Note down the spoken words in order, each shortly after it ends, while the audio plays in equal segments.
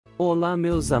Olá,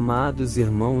 meus amados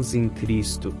irmãos em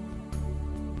Cristo.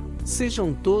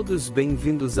 Sejam todos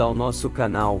bem-vindos ao nosso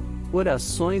canal,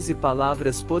 Orações e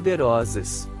Palavras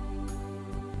Poderosas.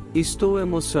 Estou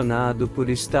emocionado por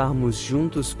estarmos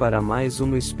juntos para mais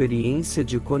uma experiência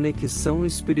de conexão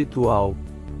espiritual.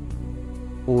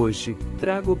 Hoje,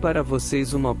 trago para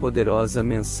vocês uma poderosa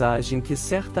mensagem que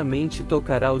certamente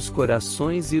tocará os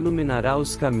corações e iluminará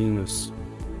os caminhos.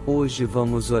 Hoje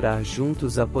vamos orar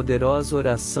juntos a poderosa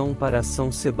oração para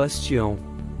São Sebastião.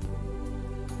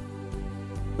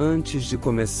 Antes de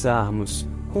começarmos,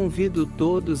 convido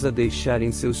todos a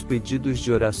deixarem seus pedidos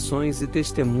de orações e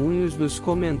testemunhos nos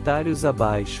comentários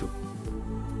abaixo.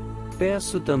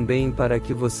 Peço também para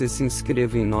que você se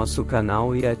inscreva em nosso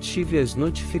canal e ative as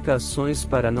notificações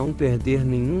para não perder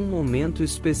nenhum momento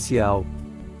especial,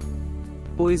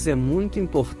 pois é muito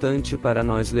importante para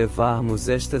nós levarmos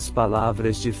estas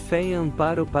palavras de fé e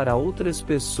amparo para outras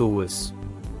pessoas.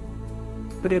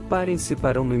 Preparem-se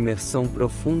para uma imersão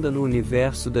profunda no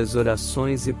universo das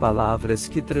orações e palavras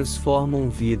que transformam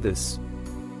vidas.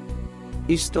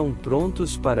 Estão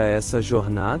prontos para essa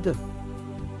jornada?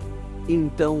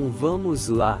 Então vamos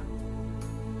lá!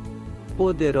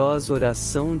 Poderosa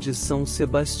Oração de São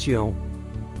Sebastião.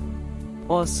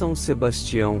 Ó São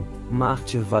Sebastião,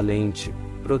 mártir valente,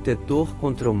 protetor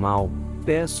contra o mal,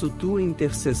 peço tua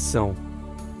intercessão.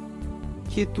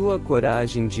 Que tua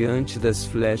coragem diante das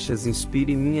flechas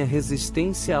inspire minha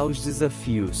resistência aos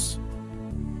desafios.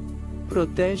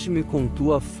 Protege-me com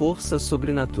tua força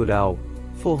sobrenatural,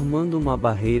 formando uma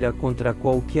barreira contra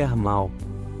qualquer mal.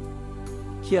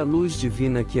 Que a luz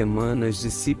divina que emanas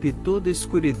dissipe toda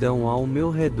escuridão ao meu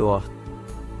redor.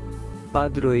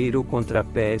 Padroeiro contra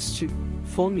peste,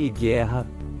 fome e guerra,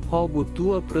 rogo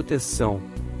tua proteção.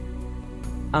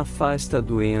 Afasta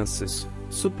doenças,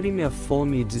 suprime a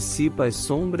fome e dissipa as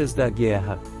sombras da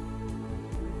guerra.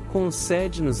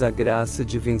 Concede-nos a graça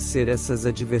de vencer essas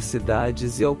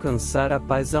adversidades e alcançar a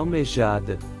paz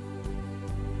almejada.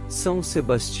 São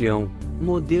Sebastião,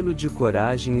 modelo de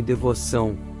coragem e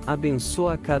devoção,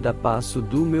 abençoa cada passo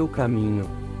do meu caminho.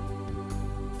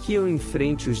 Que eu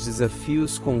enfrente os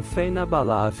desafios com fé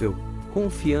inabalável,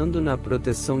 confiando na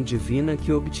proteção divina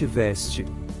que obtiveste.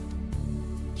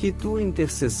 Que tua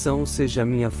intercessão seja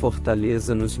minha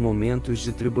fortaleza nos momentos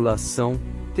de tribulação,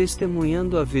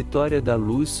 testemunhando a vitória da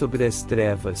luz sobre as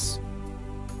trevas.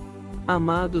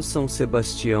 Amado São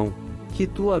Sebastião, que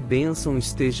tua bênção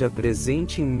esteja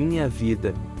presente em minha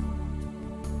vida.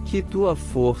 Que tua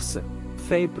força,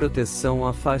 fé e proteção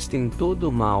afastem todo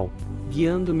o mal,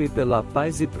 guiando-me pela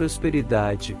paz e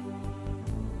prosperidade.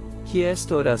 Que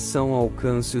esta oração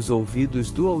alcance os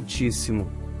ouvidos do Altíssimo,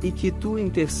 e que tua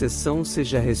intercessão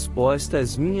seja resposta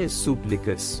às minhas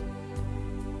súplicas.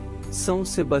 São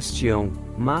Sebastião,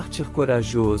 mártir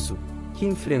corajoso, que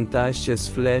enfrentaste as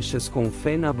flechas com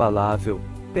fé inabalável,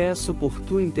 peço por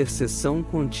tua intercessão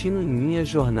contínua em minha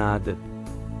jornada.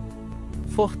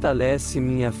 Fortalece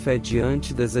minha fé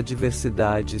diante das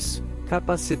adversidades,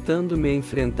 capacitando-me a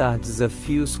enfrentar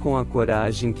desafios com a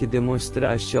coragem que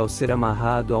demonstraste ao ser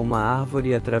amarrado a uma árvore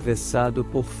e atravessado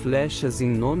por flechas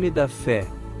em nome da fé.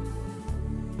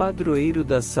 Padroeiro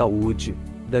da saúde,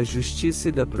 da justiça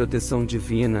e da proteção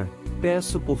divina,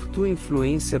 peço por tua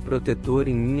influência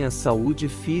protetora em minha saúde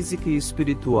física e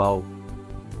espiritual.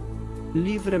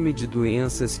 Livra-me de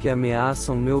doenças que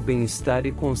ameaçam meu bem-estar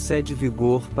e concede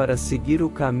vigor para seguir o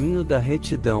caminho da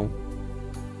retidão.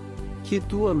 Que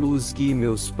tua luz guie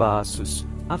meus passos,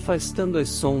 afastando as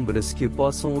sombras que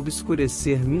possam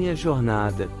obscurecer minha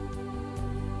jornada.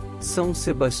 São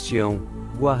Sebastião,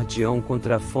 guardião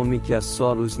contra a fome que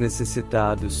assola os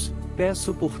necessitados,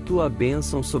 peço por tua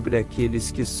bênção sobre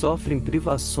aqueles que sofrem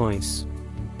privações.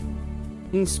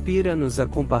 Inspira-nos a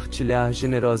compartilhar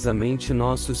generosamente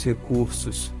nossos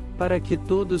recursos, para que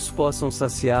todos possam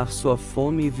saciar sua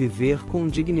fome e viver com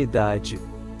dignidade.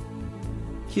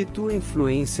 Que tua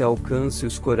influência alcance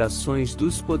os corações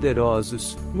dos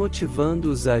poderosos,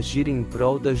 motivando-os a agir em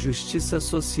prol da justiça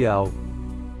social.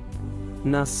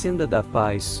 Na senda da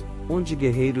paz, onde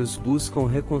guerreiros buscam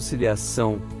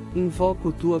reconciliação, invoco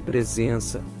tua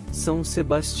presença, São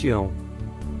Sebastião.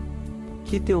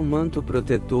 Que teu manto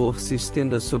protetor se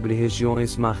estenda sobre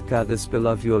regiões marcadas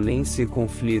pela violência e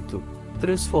conflito,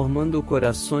 transformando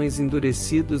corações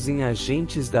endurecidos em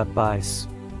agentes da paz.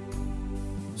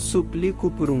 Suplico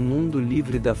por um mundo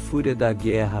livre da fúria da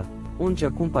guerra, onde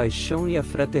a compaixão e a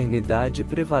fraternidade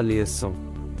prevaleçam.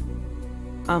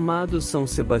 Amado São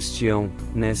Sebastião,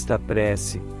 nesta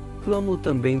prece, clamo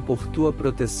também por tua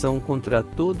proteção contra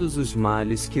todos os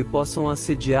males que possam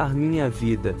assediar minha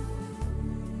vida.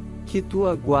 Que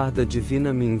tua guarda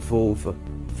divina me envolva,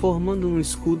 formando um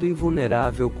escudo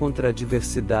invulnerável contra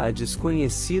adversidades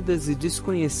conhecidas e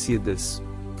desconhecidas.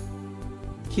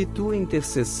 Que tua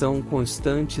intercessão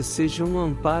constante seja um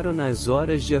amparo nas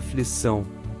horas de aflição.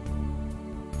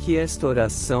 Que esta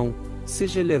oração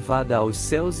seja elevada aos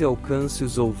céus e alcance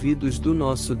os ouvidos do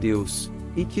nosso Deus,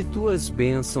 e que tuas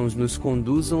bênçãos nos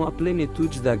conduzam à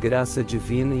plenitude da graça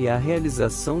divina e à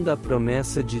realização da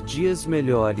promessa de dias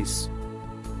melhores.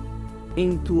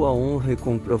 Em tua honra e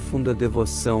com profunda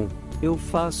devoção, eu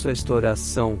faço esta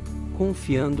oração,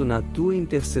 confiando na tua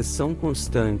intercessão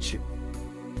constante.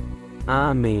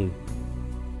 Amém.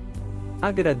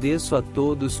 Agradeço a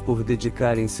todos por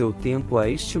dedicarem seu tempo a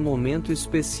este momento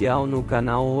especial no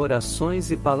canal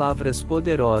Orações e Palavras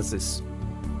Poderosas.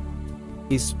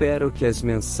 Espero que as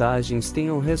mensagens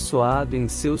tenham ressoado em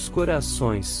seus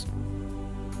corações.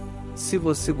 Se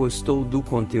você gostou do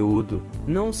conteúdo,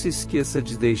 não se esqueça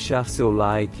de deixar seu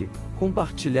like,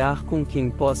 compartilhar com quem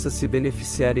possa se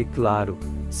beneficiar e, claro,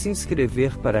 se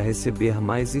inscrever para receber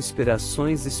mais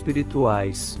inspirações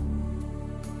espirituais.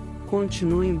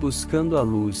 Continuem buscando a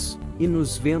luz, e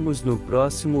nos vemos no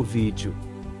próximo vídeo.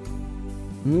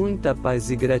 Muita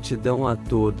paz e gratidão a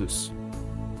todos.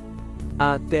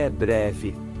 Até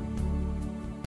breve.